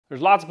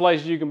There's lots of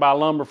places you can buy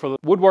lumber for the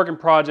woodworking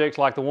projects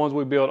like the ones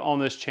we build on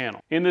this channel.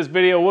 In this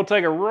video, we'll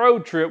take a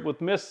road trip with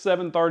Miss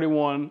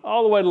 731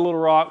 all the way to Little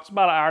Rock. It's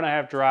about an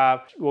hour-and-a-half drive.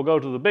 We'll go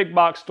to the big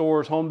box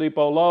stores, Home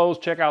Depot, Lowe's,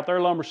 check out their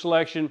lumber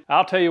selection.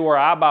 I'll tell you where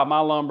I buy my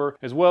lumber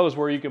as well as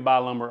where you can buy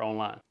lumber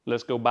online.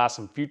 Let's go buy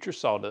some future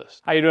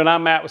sawdust. How you doing?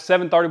 I'm Matt with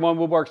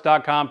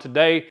 731woodworks.com.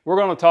 Today, we're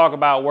going to talk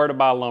about where to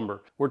buy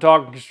lumber. We're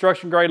talking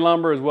construction grade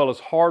lumber as well as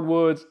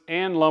hardwoods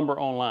and lumber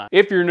online.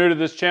 If you're new to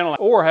this channel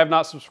or have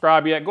not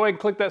subscribed yet, go ahead and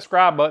click that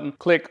subscribe button.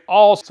 Click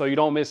all so you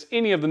don't miss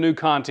any of the new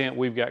content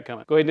we've got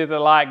coming. Go ahead and hit that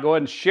like. Go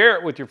ahead and share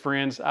it with your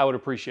friends. I would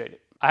appreciate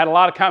it. I had a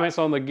lot of comments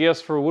on the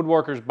gifts for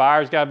Woodworkers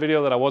Buyer's Guide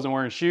video that I wasn't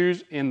wearing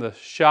shoes in the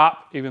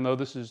shop, even though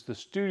this is the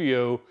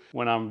studio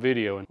when I'm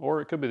videoing.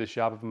 Or it could be the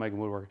shop if I'm making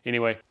woodworking.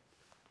 Anyway,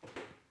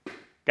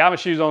 got my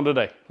shoes on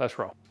today. Let's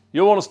roll.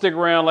 You'll want to stick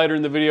around later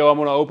in the video. I'm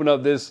going to open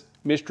up this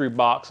mystery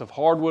box of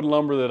hardwood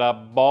lumber that I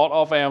bought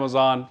off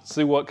Amazon.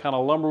 See what kind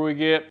of lumber we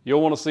get.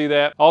 You'll want to see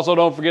that. Also,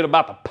 don't forget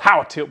about the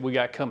power tip we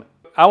got coming.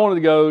 I wanted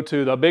to go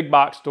to the big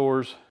box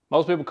stores.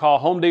 Most people call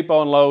Home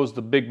Depot and Lowe's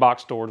the big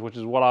box stores, which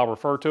is what I'll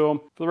refer to them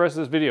for the rest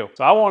of this video.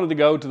 So I wanted to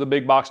go to the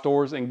big box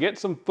stores and get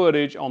some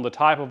footage on the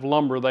type of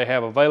lumber they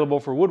have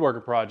available for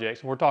woodworking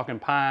projects. We're talking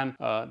pine.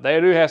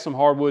 They do have some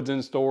hardwoods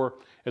in store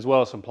as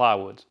well as some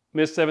plywoods.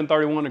 Miss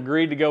 731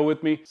 agreed to go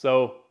with me,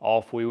 so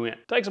off we went.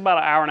 It takes about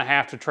an hour and a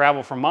half to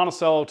travel from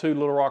Monticello to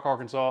Little Rock,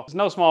 Arkansas. It's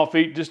no small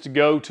feat just to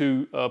go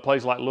to a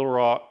place like Little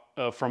Rock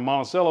from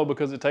Monticello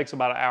because it takes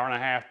about an hour and a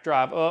half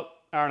drive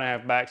up, hour and a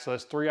half back, so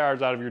that's 3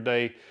 hours out of your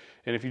day.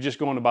 And if you're just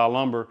going to buy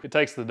lumber, it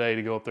takes the day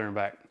to go up there and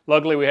back.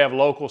 Luckily, we have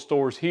local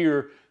stores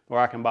here where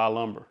I can buy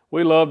lumber.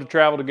 We love to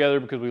travel together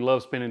because we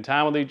love spending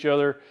time with each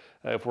other.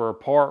 If we're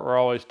apart, we're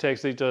always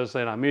texting each other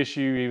saying, I miss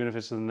you, even if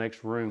it's in the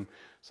next room.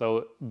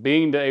 So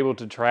being able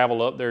to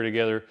travel up there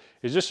together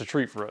is just a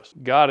treat for us.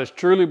 God has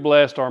truly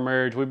blessed our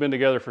marriage. We've been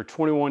together for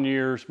 21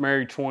 years,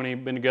 married 20,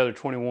 been together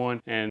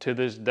 21, and to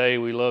this day,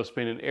 we love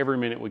spending every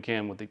minute we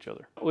can with each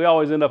other. We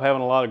always end up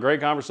having a lot of great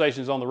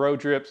conversations on the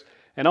road trips,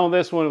 and on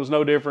this one, it was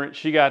no different.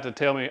 She got to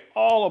tell me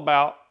all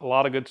about a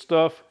lot of good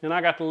stuff, and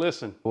I got to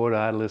listen. Boy,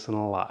 I listen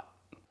a lot.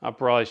 I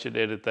probably should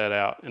edit that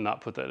out and not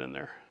put that in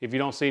there. If you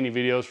don't see any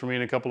videos from me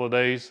in a couple of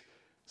days,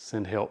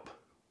 send help.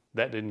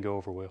 That didn't go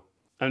over well.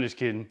 I'm just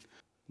kidding.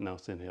 No,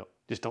 send help.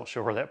 Just don't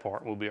show her that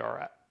part. We'll be all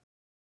right.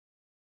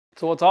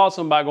 So what's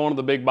awesome about going to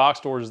the big box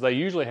stores is they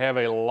usually have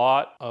a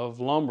lot of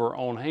lumber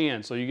on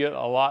hand, so you get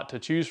a lot to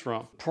choose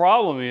from.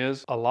 Problem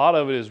is, a lot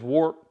of it is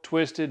warped,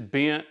 twisted,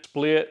 bent,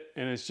 split,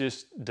 and it's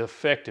just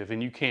defective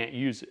and you can't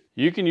use it.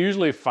 You can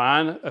usually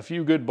find a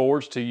few good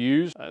boards to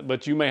use,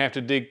 but you may have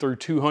to dig through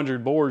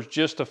 200 boards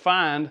just to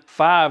find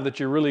 5 that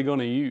you're really going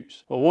to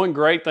use. Well, one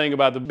great thing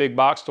about the big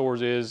box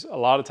stores is a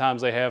lot of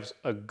times they have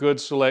a good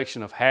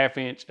selection of 1/2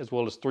 inch as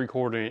well as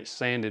 3/4 inch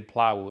sanded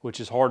plywood, which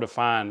is hard to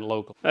find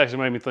local. It actually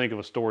made me think of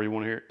a story. You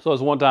want to hear it? So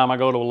it's one time I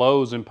go to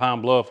Lowe's in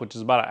Pine Bluff, which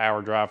is about an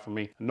hour drive from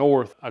me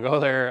north. I go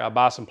there, I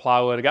buy some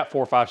plywood. I got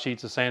 4 or 5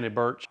 sheets of sanded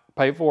birch.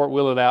 Pay for it,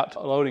 wheel it out to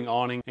a loading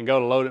awning, and go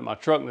to load it in my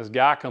truck. And this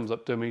guy comes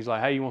up to me. He's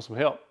like, hey, you want some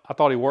help? I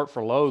thought he worked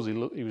for Lowe's.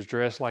 He was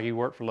dressed like he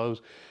worked for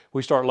Lowe's.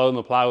 We start loading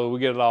the plywood. We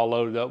get it all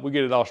loaded up. We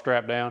get it all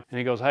strapped down. And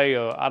he goes, hey,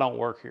 I don't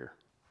work here.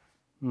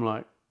 I'm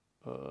like,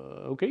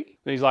 okay.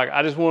 And he's like,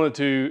 I just wanted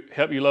to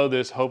help you load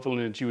this,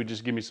 hopefully that you would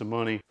just give me some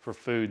money for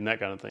food and that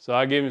kind of thing. So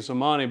I gave him some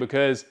money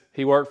because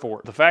he worked for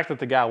it. The fact that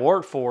the guy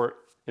worked for it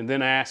and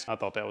then asked, I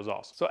thought that was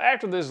awesome. So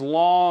after this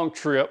long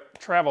trip,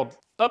 traveled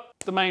up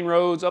the main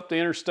roads, up the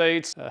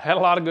interstates, had a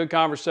lot of good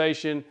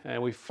conversation,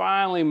 and we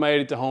finally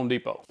made it to Home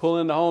Depot. Pull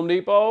into Home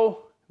Depot,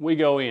 we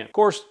go in. Of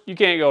course, you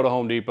can't go to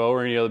Home Depot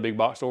or any other big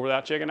box store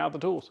without checking out the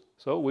tools.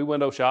 So we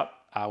window shop.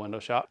 I window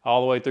shop all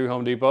the way through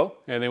Home Depot,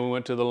 and then we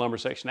went to the lumber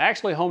section.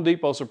 Actually, Home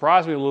Depot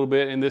surprised me a little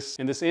bit in this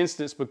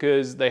instance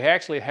because they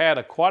actually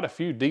had quite a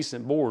few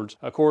decent boards.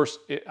 Of course,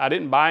 I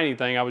didn't buy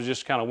anything. I was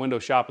just kind of window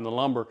shopping the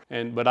lumber,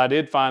 but I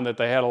did find that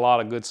they had a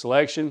lot of good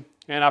selection,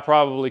 and I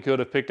probably could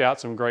have picked out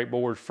some great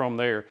boards from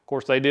there. Of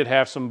course, they did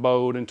have some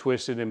bowed and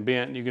twisted and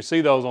bent. You can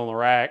see those on the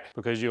rack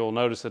because you'll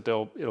notice that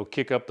it'll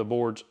kick up the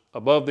boards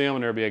above them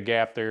and there'll be a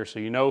gap there, so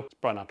you know it's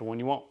probably not the one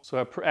you want.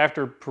 So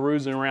after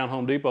perusing around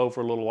Home Depot for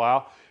a little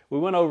while, we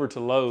went over to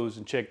Lowe's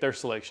and checked their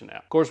selection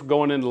out. Of course, we're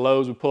going into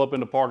Lowe's, we pull up in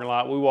the parking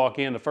lot, we walk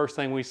in, the first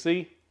thing we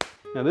see.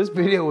 Now this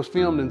video was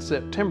filmed in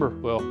September.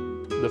 Well,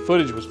 the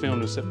footage was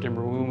filmed in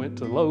September when we went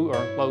to Lowe's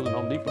and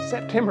Home Depot.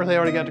 September, they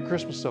already got the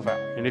Christmas stuff out.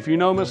 And if you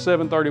know Miss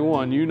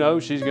 731, you know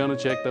she's gonna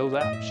check those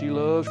out. She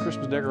loves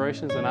Christmas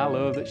decorations and I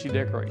love that she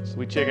decorates.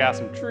 We check out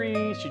some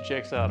trees, she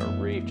checks out a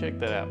reef. Check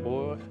that out,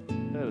 boy.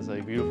 That is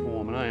a beautiful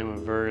woman. I am a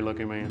very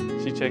lucky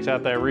man. She checks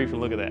out that reef and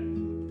look at that.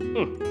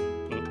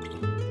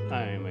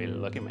 I am a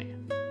lucky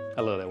man.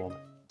 I love that woman.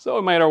 So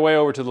we made our way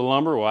over to the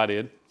lumber. Well, I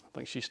did. I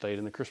think she stayed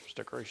in the Christmas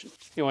decoration.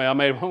 Anyway, I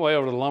made my way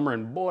over to the lumber,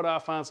 and boy, did I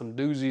find some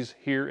doozies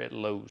here at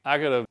Lowe's. I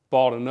could have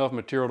bought enough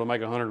material to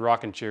make 100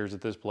 rocking chairs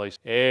at this place.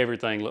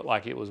 Everything looked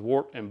like it was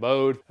warped and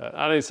bowed.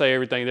 I didn't say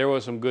everything. There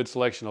was some good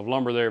selection of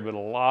lumber there, but a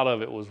lot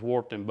of it was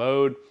warped and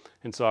bowed.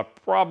 And so I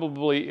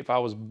probably, if I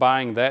was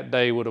buying that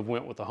day, would have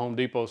went with the Home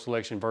Depot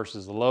selection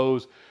versus the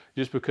Lowe's,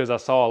 just because I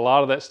saw a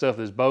lot of that stuff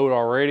that's bowed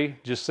already,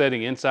 just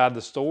sitting inside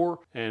the store.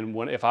 And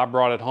if I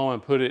brought it home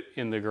and put it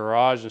in the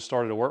garage and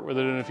started to work with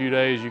it in a few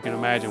days, you can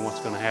imagine what's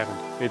gonna happen.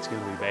 It's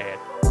gonna be bad.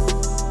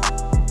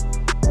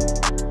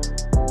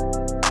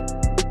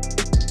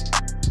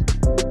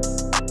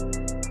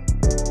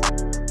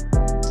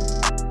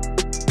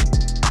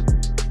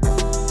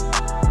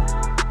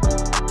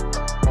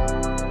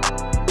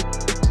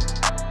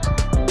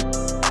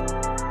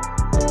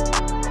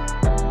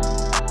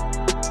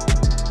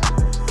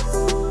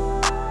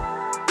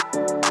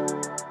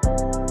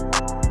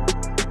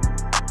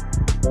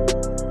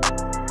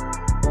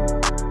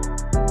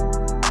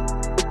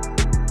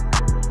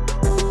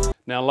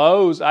 Now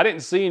Lowe's, I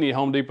didn't see any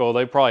Home Depot.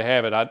 They probably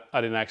have it. I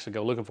didn't actually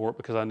go looking for it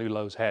because I knew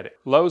Lowe's had it.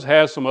 Lowe's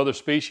has some other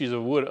species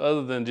of wood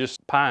other than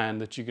just pine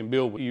that you can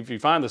build with. If you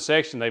find the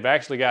section, they've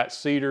actually got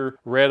cedar,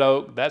 red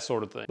oak, that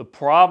sort of thing. The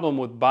problem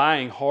with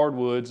buying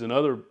hardwoods and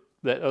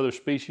that other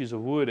species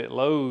of wood at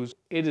Lowe's,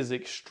 it is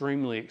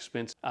extremely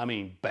expensive. I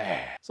mean,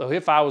 bad. So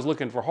if I was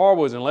looking for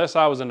hardwoods, unless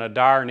I was in a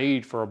dire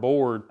need for a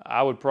board,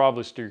 I would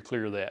probably steer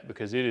clear of that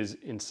because it is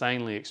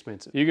insanely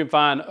expensive. You can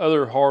find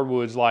other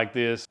hardwoods like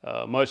this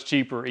much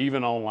cheaper,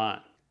 even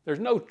online. There's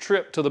no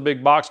trip to the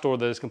big box store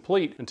that is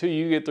complete until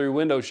you get through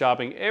window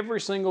shopping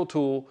every single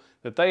tool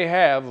that they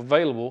have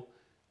available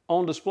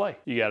on display.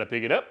 You gotta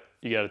pick it up,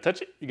 you gotta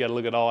touch it, you gotta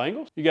look at all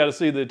angles, you gotta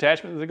see the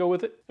attachments that go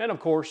with it. And of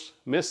course,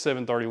 Miss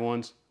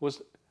 731's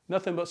was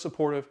nothing but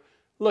supportive.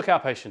 Look how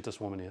patient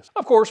this woman is.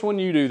 Of course, when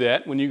you do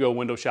that, when you go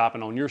window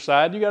shopping on your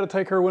side, you gotta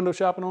take her window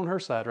shopping on her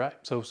side, right?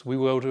 So we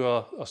go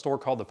to a store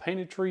called the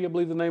Painted Tree, I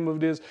believe the name of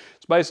it is.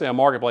 It's basically a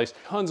marketplace.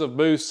 Tons of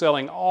booths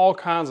selling all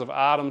kinds of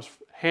items,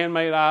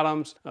 handmade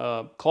items,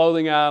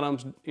 clothing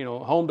items,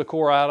 home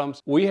decor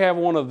items. We have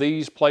one of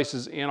these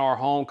places in our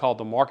home called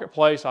the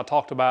Marketplace. I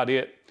talked about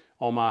it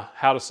on my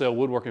How to Sell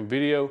Woodworking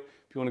video.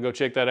 If you want to go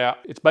check that out.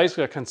 It's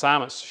basically a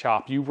consignment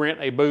shop. You rent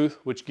a booth,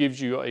 which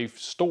gives you a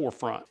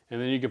storefront, and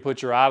then you can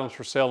put your items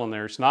for sale in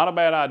there. It's not a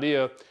bad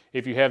idea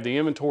if you have the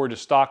inventory to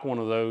stock one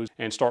of those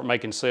and start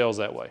making sales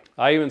that way.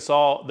 I even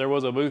saw there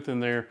was a booth in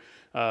there.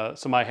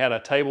 Somebody had a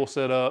table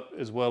set up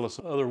as well as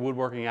some other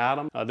woodworking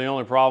items. The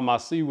only problem I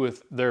see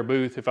with their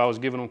booth, if I was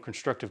giving them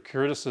constructive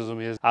criticism,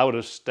 is I would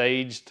have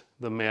staged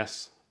the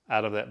mess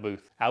out of that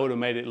booth. I would have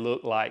made it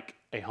look like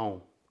a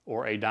home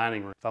or a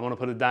dining room. If I'm gonna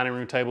put a dining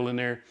room table in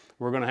there,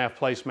 we're gonna have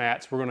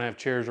placemats, we're gonna have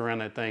chairs around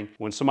that thing.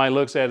 When somebody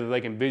looks at it, they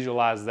can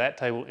visualize that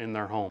table in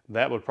their home.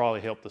 That would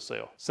probably help the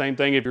sale. Same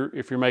thing if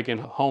you're making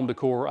home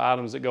decor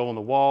items that go on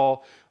the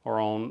wall or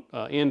on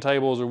end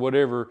tables or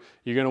whatever,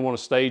 you're gonna wanna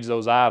stage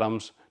those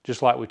items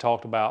just like we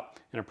talked about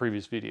in a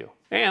previous video.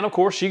 And of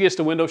course, she gets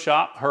to window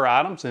shop her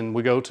items, and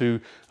we go to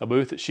a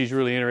booth that she's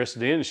really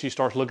interested in, and she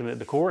starts looking at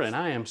decor, and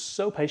I am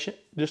so patient.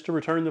 Just to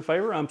return the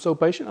favor, I'm so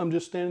patient. I'm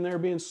just standing there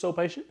being so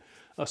patient,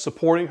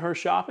 supporting her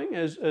shopping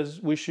as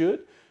we should.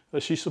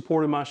 She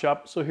supported my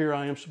shop, so here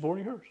I am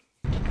supporting hers.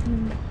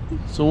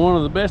 So one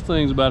of the best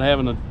things about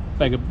having to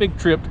make a big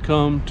trip to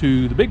come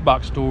to the big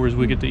box store is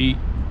we get to eat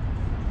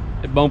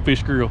at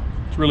Bonefish Grill.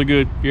 It's really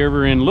good. If you're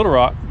ever in Little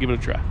Rock, give it a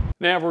try.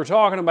 Now, if we're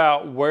talking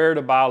about where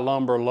to buy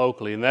lumber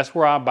locally, and that's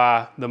where I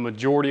buy the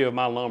majority of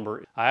my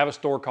lumber, I have a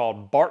store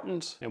called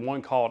Barton's and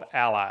one called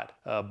Allied.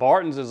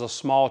 Barton's is a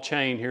small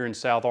chain here in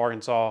South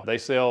Arkansas. They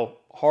sell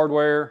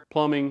hardware,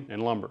 plumbing,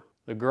 and lumber.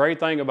 The great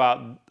thing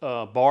about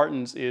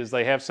Barton's is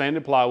they have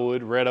sanded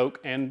plywood, red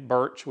oak, and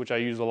birch, which I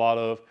use a lot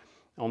of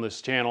on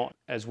this channel,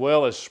 as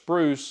well as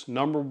spruce,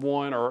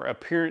 #1 or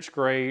appearance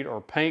grade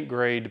or paint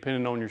grade,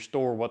 depending on your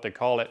store, what they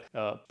call it,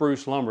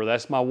 spruce lumber.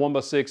 That's my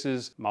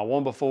 1x6s, my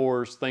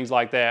 1x4s, things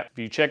like that. If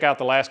you check out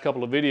the last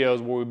couple of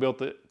videos where we built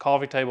the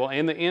coffee table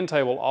and the end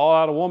table all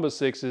out of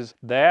 1x6s,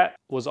 that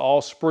was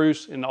all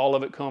spruce and all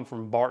of it come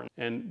from Barton.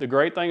 And the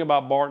great thing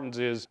about Barton's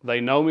is they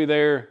know me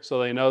there, so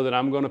they know that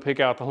I'm going to pick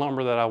out the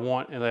lumber that I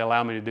want, and they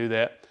allow me to do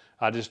that.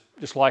 I just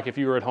like if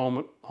you were at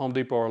Home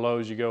Depot or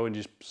Lowe's, you go and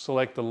just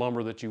select the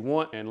lumber that you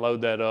want and load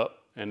that up,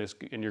 and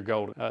you're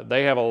golden.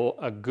 They have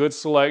a good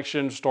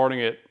selection starting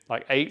at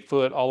like 8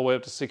 foot all the way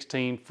up to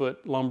 16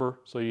 foot lumber.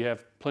 So you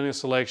have plenty of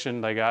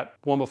selection. They got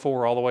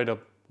 1x4 all the way to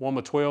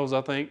 1x12s,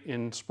 I think,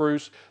 in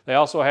spruce. They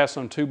also have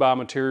some 2x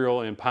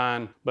material in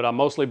pine, but I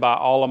mostly buy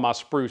all of my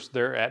spruce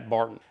there at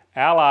Barton.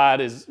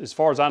 Allied is, as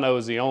far as I know,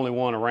 is the only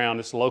one around.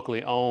 It's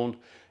locally owned.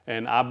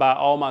 And I buy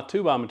all my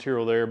 2x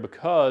material there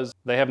because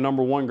they have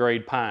 #1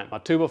 grade pine. My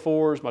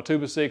 2x4s, my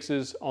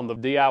 2x6s on the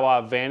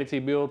DIY vanity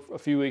build a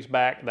few weeks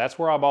back, that's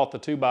where I bought the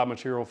 2x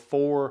material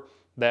for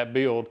that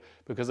build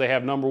because they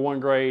have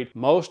 #1 grade.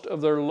 Most of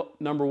their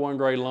 #1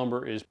 grade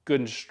lumber is good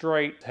and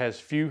straight, has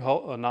few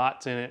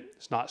knots in it.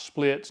 It's not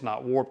split, it's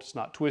not warped, it's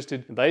not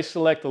twisted. They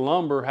select the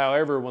lumber,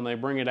 however, when they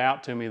bring it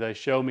out to me, they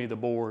show me the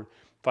board.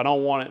 If I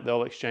don't want it,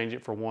 they'll exchange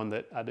it for one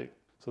that I do.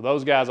 So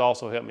those guys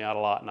also help me out a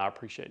lot, and I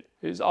appreciate it.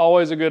 It's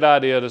always a good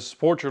idea to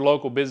support your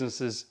local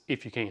businesses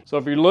if you can. So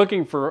if you're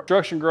looking for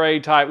construction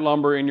grade type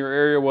lumber in your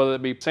area, whether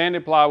it be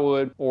sanded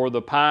plywood or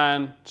the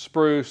pine,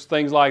 spruce,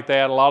 things like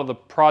that, a lot of the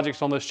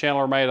projects on this channel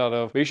are made out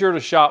of, be sure to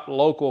shop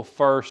local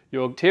first.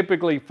 You'll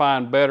typically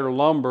find better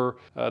lumber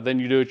than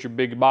you do at your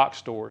big box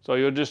store. So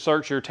you'll just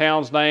search your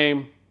town's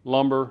name,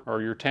 lumber,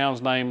 or your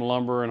town's name,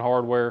 lumber and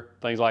hardware,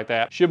 things like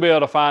that. Should be able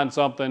to find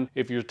something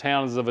if your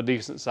town is of a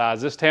decent size.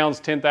 This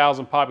town's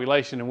 10,000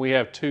 population and we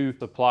have 2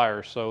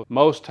 suppliers, so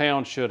most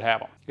towns should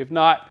have them. If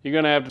not, you're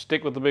gonna have to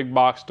stick with the big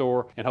box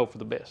store and hope for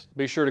the best.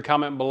 Be sure to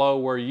comment below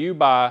where you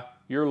buy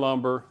your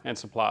lumber and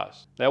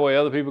supplies. That way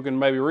other people can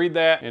maybe read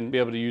that and be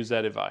able to use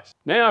that advice.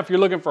 Now, if you're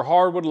looking for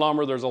hardwood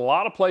lumber, there's a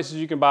lot of places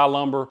you can buy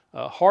lumber.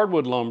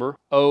 Hardwood lumber,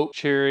 oak,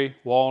 cherry,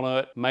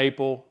 walnut,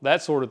 maple,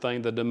 that sort of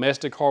thing, the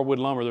domestic hardwood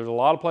lumber. There's a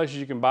lot of places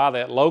you can buy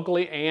that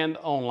locally and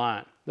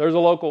online. There's a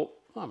local,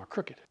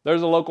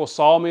 There's a local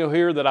sawmill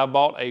here that I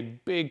bought a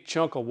big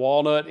chunk of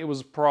walnut. It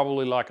was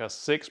probably like a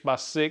 6 by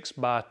 6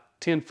 by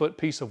 10-foot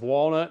piece of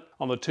walnut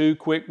on the 2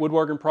 quick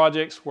woodworking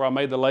projects where I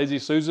made the Lazy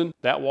Susan.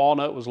 That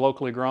walnut was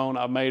locally grown.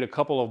 I made a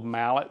couple of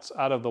mallets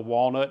out of the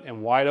walnut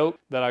and white oak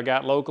that I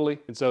got locally.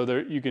 And so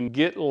there, you can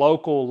get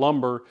local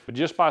lumber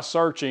just by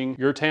searching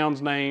your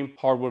town's name,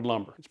 hardwood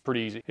lumber. It's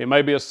pretty easy. It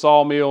may be a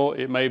sawmill,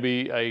 it may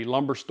be a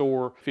lumber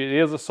store. If it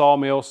is a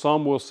sawmill,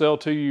 some will sell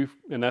to you,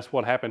 and that's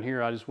what happened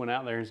here. I just went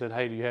out there and said,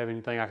 hey, do you have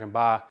anything I can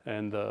buy?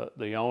 And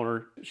the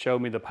owner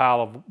showed me the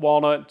pile of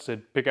walnut,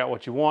 said, pick out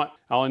what you want.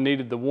 I only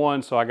needed the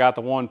one, so I got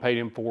the one, paid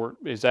him for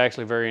it. It's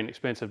actually very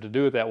inexpensive to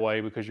do it that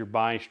way because you're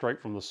buying straight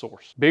from the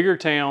source. Bigger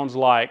towns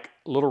like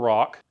Little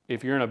Rock,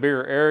 if you're in a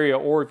bigger area,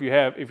 or if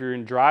you're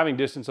in driving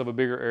distance of a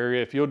bigger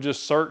area, if you'll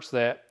just search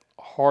that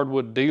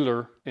hardwood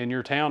dealer in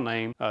your town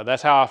name,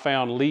 that's how I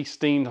found Lee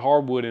Steen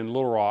Hardwood in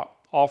Little Rock.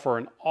 Offer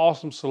an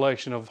awesome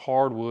selection of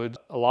hardwoods.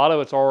 A lot of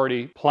it's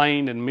already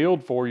planed and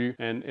milled for you,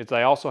 and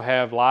they also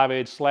have live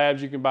edge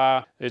slabs you can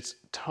buy. It's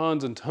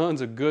tons and tons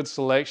of good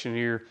selection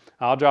here.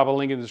 I'll drop a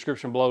link in the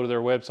description below to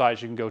their website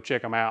so you can go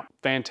check them out.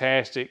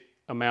 Fantastic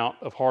amount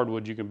of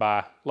hardwood you can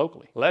buy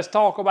locally. Let's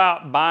talk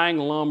about buying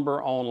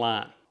lumber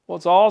online.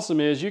 What's awesome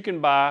is you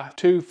can buy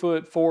 2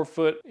 foot, 4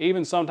 foot,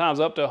 even sometimes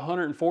up to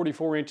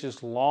 144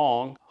 inches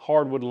long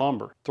hardwood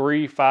lumber,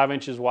 3-5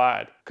 inches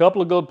wide. A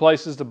couple of good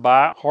places to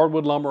buy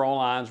hardwood lumber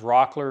online is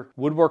Rockler,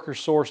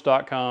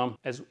 woodworkersource.com,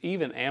 as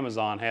even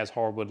Amazon has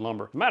hardwood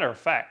lumber. Matter of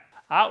fact,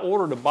 I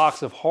ordered a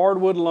box of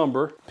hardwood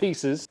lumber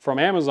pieces from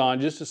Amazon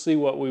just to see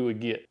what we would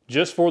get,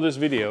 just for this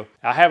video.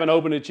 I haven't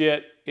opened it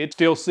yet. It's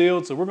still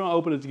sealed, so we're gonna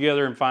open it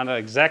together and find out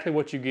exactly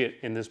what you get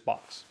in this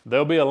box.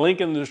 There'll be a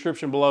link in the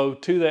description below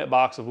to that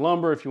box of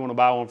lumber if you wanna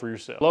buy one for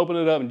yourself. We'll open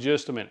it up in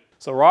just a minute.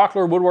 So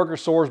Rockler, Woodworker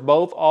Source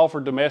both offer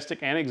domestic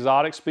and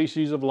exotic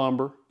species of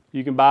lumber.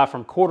 You can buy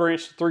from 1/4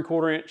 inch to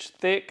 3/4 inch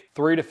thick,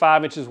 3 to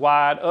 5 inches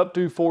wide, up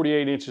to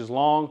 48 inches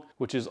long,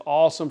 which is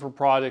awesome for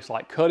projects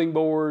like cutting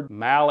board,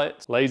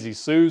 mallets, Lazy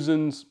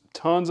Susans,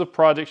 tons of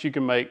projects you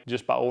can make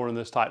just by ordering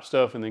this type of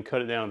stuff and then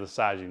cut it down to the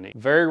size you need.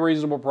 Very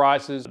reasonable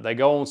prices. They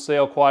go on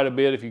sale quite a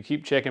bit. If you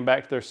keep checking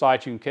back to their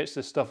site, you can catch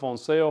this stuff on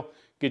sale,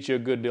 get you a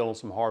good deal on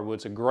some hardwood.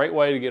 It's a great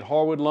way to get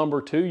hardwood lumber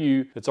to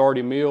you that's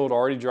already milled,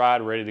 already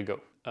dried, ready to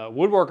go.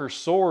 Woodworker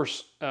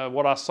Source,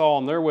 what I saw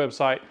on their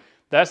website,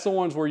 that's the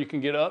ones where you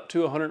can get up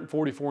to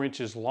 144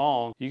 inches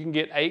long. You can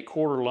get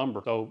 8/4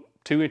 lumber, so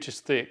 2 inches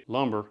thick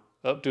lumber,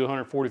 up to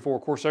 144.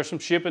 Of course, there's some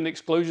shipping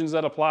exclusions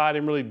that apply. I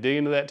didn't really dig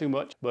into that too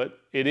much, but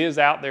it is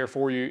out there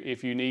for you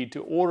if you need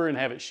to order and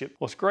have it shipped.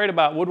 What's great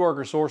about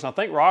Woodworker Source, and I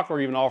think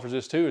Rockler even offers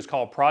this too, is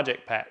called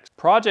project packs.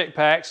 Project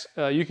packs,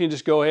 you can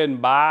just go ahead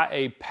and buy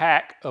a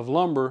pack of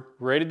lumber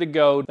ready to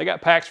go. They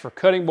got packs for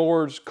cutting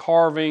boards,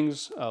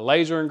 carvings,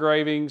 laser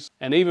engravings,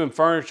 and even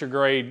furniture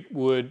grade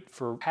wood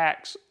for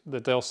packs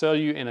that they'll sell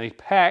you in a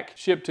pack,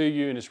 shipped to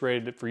you, and it's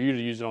ready for you to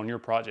use it on your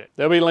project.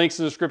 There'll be links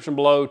in the description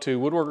below to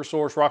Woodworker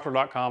Source,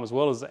 Rockler.com, as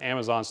well as the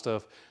Amazon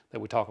stuff that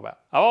we talk about.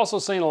 I've also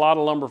seen a lot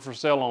of lumber for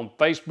sale on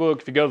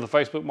Facebook. If you go to the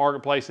Facebook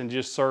Marketplace and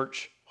just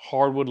search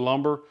hardwood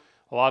lumber,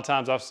 a lot of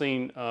times I've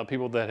seen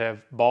people that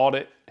have bought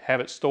it,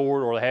 have it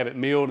stored, or they have it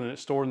milled and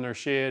it's stored in their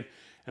shed,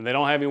 and they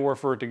don't have anywhere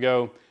for it to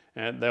go,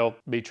 and they'll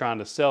be trying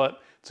to sell it.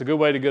 It's a good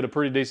way to get a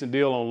pretty decent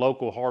deal on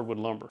local hardwood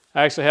lumber.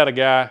 I actually had a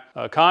guy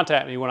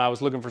contact me when I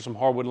was looking for some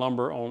hardwood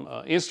lumber on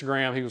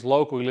Instagram. He was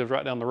local, he lived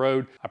right down the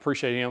road. I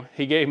appreciate him.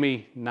 He gave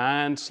me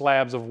 9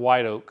 slabs of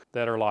white oak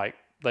that are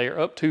they are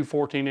up to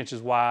 14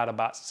 inches wide,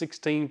 about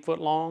 16 foot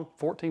long,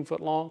 14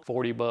 foot long,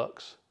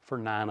 $40 for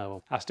 9 of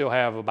them. I still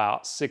have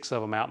about 6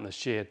 of them out in the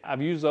shed.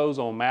 I've used those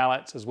on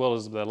mallets as well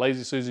as the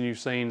Lazy Susan you've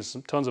seen,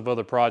 tons of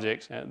other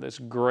projects. And it's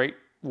a great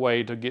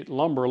way to get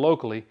lumber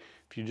locally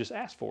if you just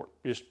ask for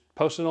it. Just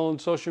post it on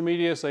social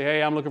media, say,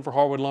 hey, I'm looking for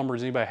hardwood lumber.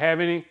 Does anybody have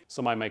any?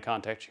 Somebody may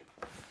contact you.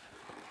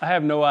 I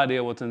have no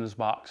idea what's in this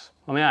box.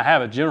 I mean, I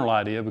have a general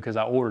idea because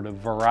I ordered a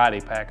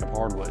variety pack of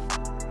hardwood.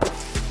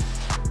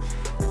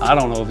 I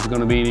don't know if it's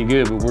gonna be any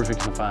good, but we're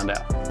fixing to find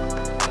out.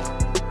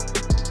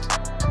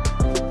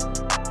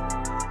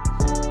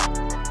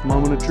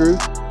 Moment of truth.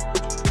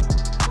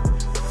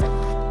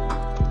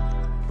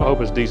 I hope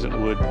it's decent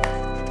wood.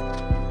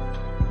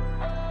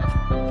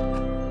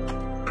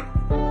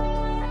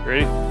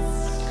 Ready?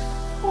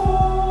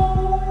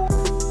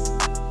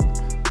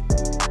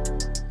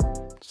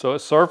 So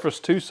it's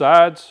surfaced two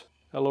sides.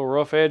 Got a little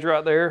rough edge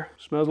right there.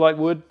 Smells like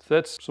wood.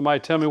 That's somebody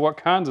tell me what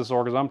kinds this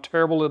are, because I'm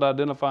terrible at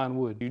identifying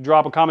wood. You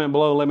drop a comment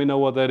below and let me know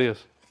what that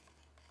is.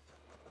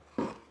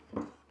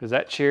 Is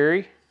that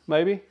cherry,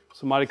 maybe?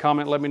 Somebody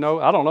comment, let me know.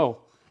 I don't know.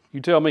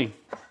 You tell me.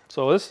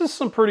 So this is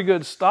some pretty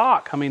good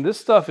stock. I mean, this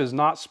stuff is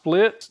not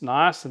split. It's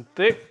nice and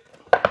thick.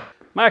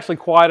 I'm actually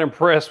quite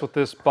impressed with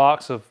this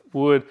box of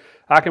wood.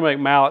 I can make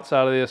mallets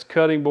out of this,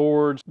 cutting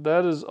boards.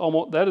 That is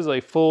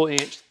a full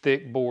inch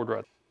thick board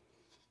right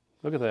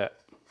there. Look at that.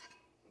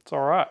 It's all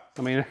right.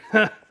 I mean,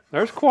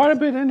 there's quite a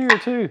bit in here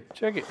too.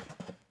 Check it.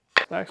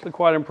 It's actually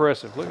quite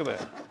impressive. Look at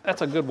that.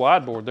 That's a good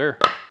wide board there.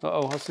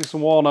 Uh-oh, I see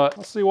some walnut.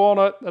 I see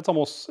walnut. It's a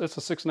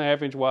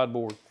 6.5 inch wide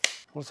board.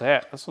 What's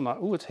that? That's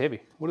not, ooh, it's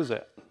heavy. What is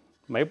that?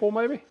 Maple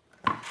maybe?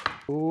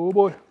 Oh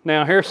boy.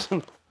 Now here's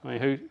some, I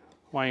mean,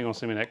 why ain't you gonna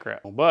send me that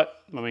crap?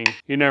 But, I mean,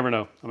 you never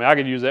know. I mean, I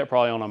could use that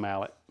probably on a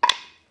mallet.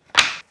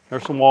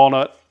 There's some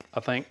walnut, I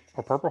think,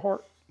 or Purple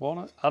Heart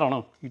walnut. I don't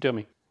know. You tell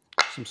me.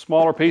 Some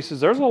smaller pieces.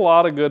 There's a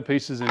lot of good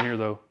pieces in here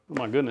though. Oh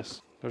my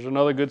goodness. There's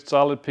another good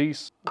solid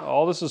piece.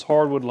 All this is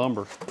hardwood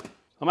lumber.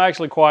 I'm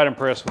actually quite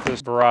impressed with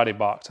this variety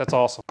box. That's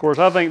awesome. Of course,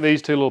 I think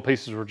these two little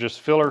pieces were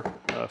just filler.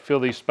 Fill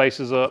these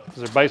spaces up,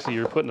 because they're basically,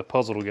 you're putting a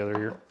puzzle together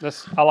here.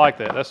 I like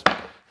that.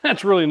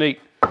 That's really neat.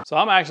 So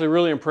I'm actually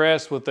really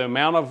impressed with the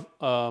amount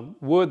of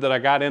wood that I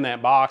got in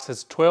that box.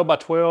 It's 12 by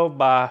 12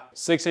 by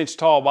 6 inch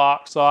tall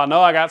box. So I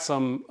know I got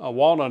some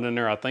walnut in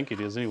there. I think it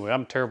is anyway.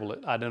 I'm terrible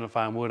at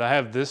identifying wood. I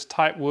have this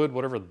type wood,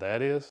 whatever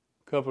that is.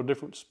 A couple of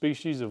different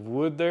species of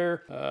wood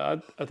there.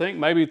 I think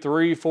maybe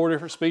 3, 4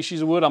 different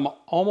species of wood. I'm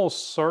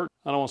almost certain.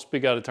 I don't want to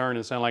speak out of turn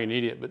and sound like an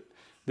idiot, but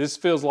this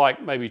feels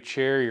like maybe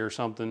cherry or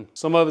something.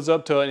 Some of it's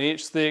up to 1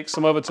 inch thick.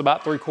 Some of it's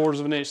about 3/4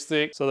 of an inch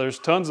thick. So there's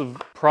tons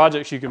of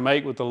projects you can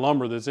make with the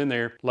lumber that's in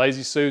there.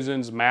 Lazy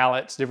Susans,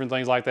 mallets, different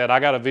things like that. I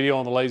got a video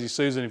on the Lazy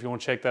Susan if you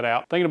want to check that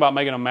out. Thinking about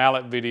making a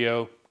mallet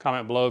video.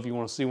 Comment below if you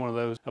want to see one of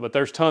those. But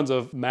there's tons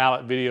of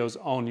mallet videos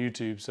on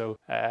YouTube. So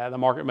the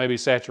market may be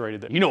saturated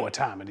there. You know what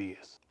time it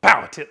is.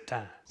 Power tip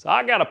time. So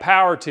I got a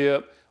power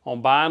tip on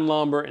buying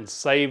lumber and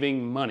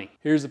saving money.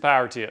 Here's the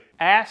power tip.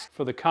 Ask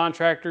for the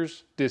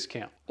contractor's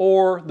discount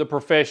or the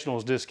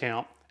professional's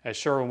discount, as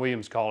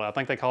Sherwin-Williams call it. I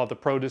think they call it the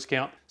pro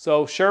discount.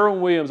 So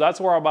Sherwin-Williams,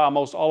 that's where I buy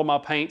most all of my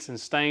paints and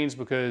stains,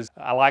 because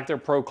I like their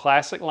Pro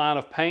Classic line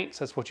of paints.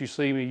 That's what you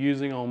see me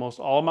using on most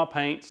all of my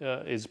paints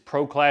is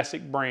Pro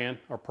Classic brand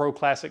or Pro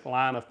Classic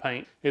line of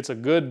paint. It's a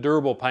good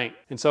durable paint.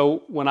 And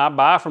so when I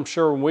buy from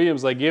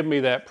Sherwin-Williams, they give me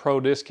that pro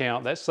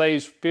discount. That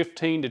saves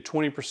 15 to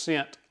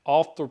 20%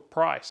 off the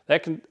price.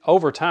 That can,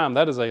 over time,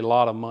 that is a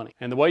lot of money.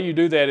 And the way you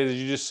do that is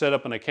you just set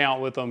up an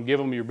account with them, give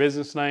them your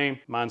business name.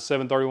 Mine's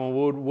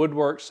 731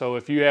 Woodworks. So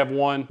if you have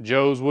one,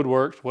 Joe's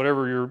Woodworks,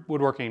 whatever your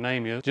woodworking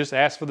name is, just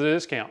ask for the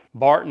discount.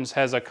 Barton's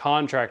has a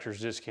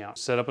contractor's discount.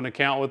 Set up an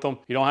account with them.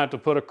 You don't have to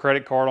put a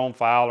credit card on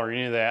file or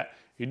any of that.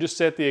 You just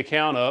set the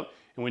account up,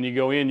 and when you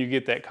go in, you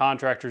get that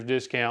contractor's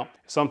discount.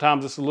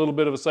 Sometimes it's a little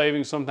bit of a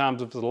savings,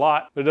 sometimes it's a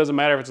lot, but it doesn't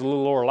matter if it's a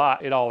little or a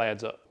lot, it all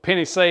adds up.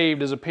 Penny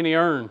saved is a penny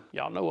earned.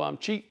 Y'all know I'm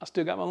cheap. I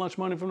still got my lunch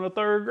money from the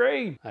 3rd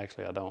grade.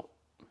 Actually, I don't.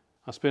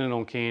 I spend it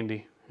on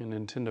candy and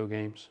Nintendo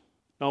games.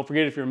 Don't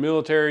forget, if you're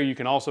military, you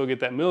can also get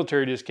that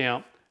military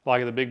discount,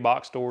 like at the big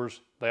box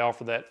stores. They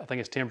offer that. I think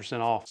it's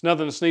 10% off. It's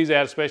nothing to sneeze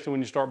at, especially when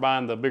you start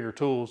buying the bigger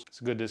tools.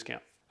 It's a good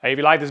discount. Hey, if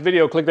you like this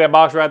video, click that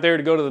box right there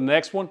to go to the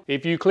next one.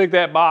 If you click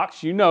that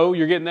box, you know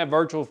you're getting that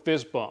virtual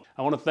fist bump.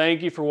 I want to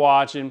thank you for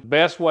watching.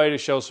 Best way to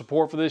show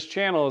support for this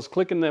channel is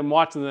clicking and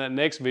watching that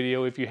next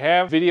video. If you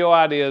have video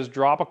ideas,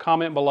 drop a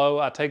comment below.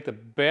 I take the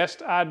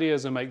best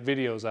ideas and make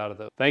videos out of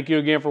those. Thank you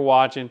again for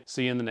watching.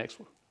 See you in the next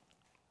one.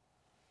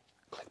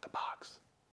 Click the box.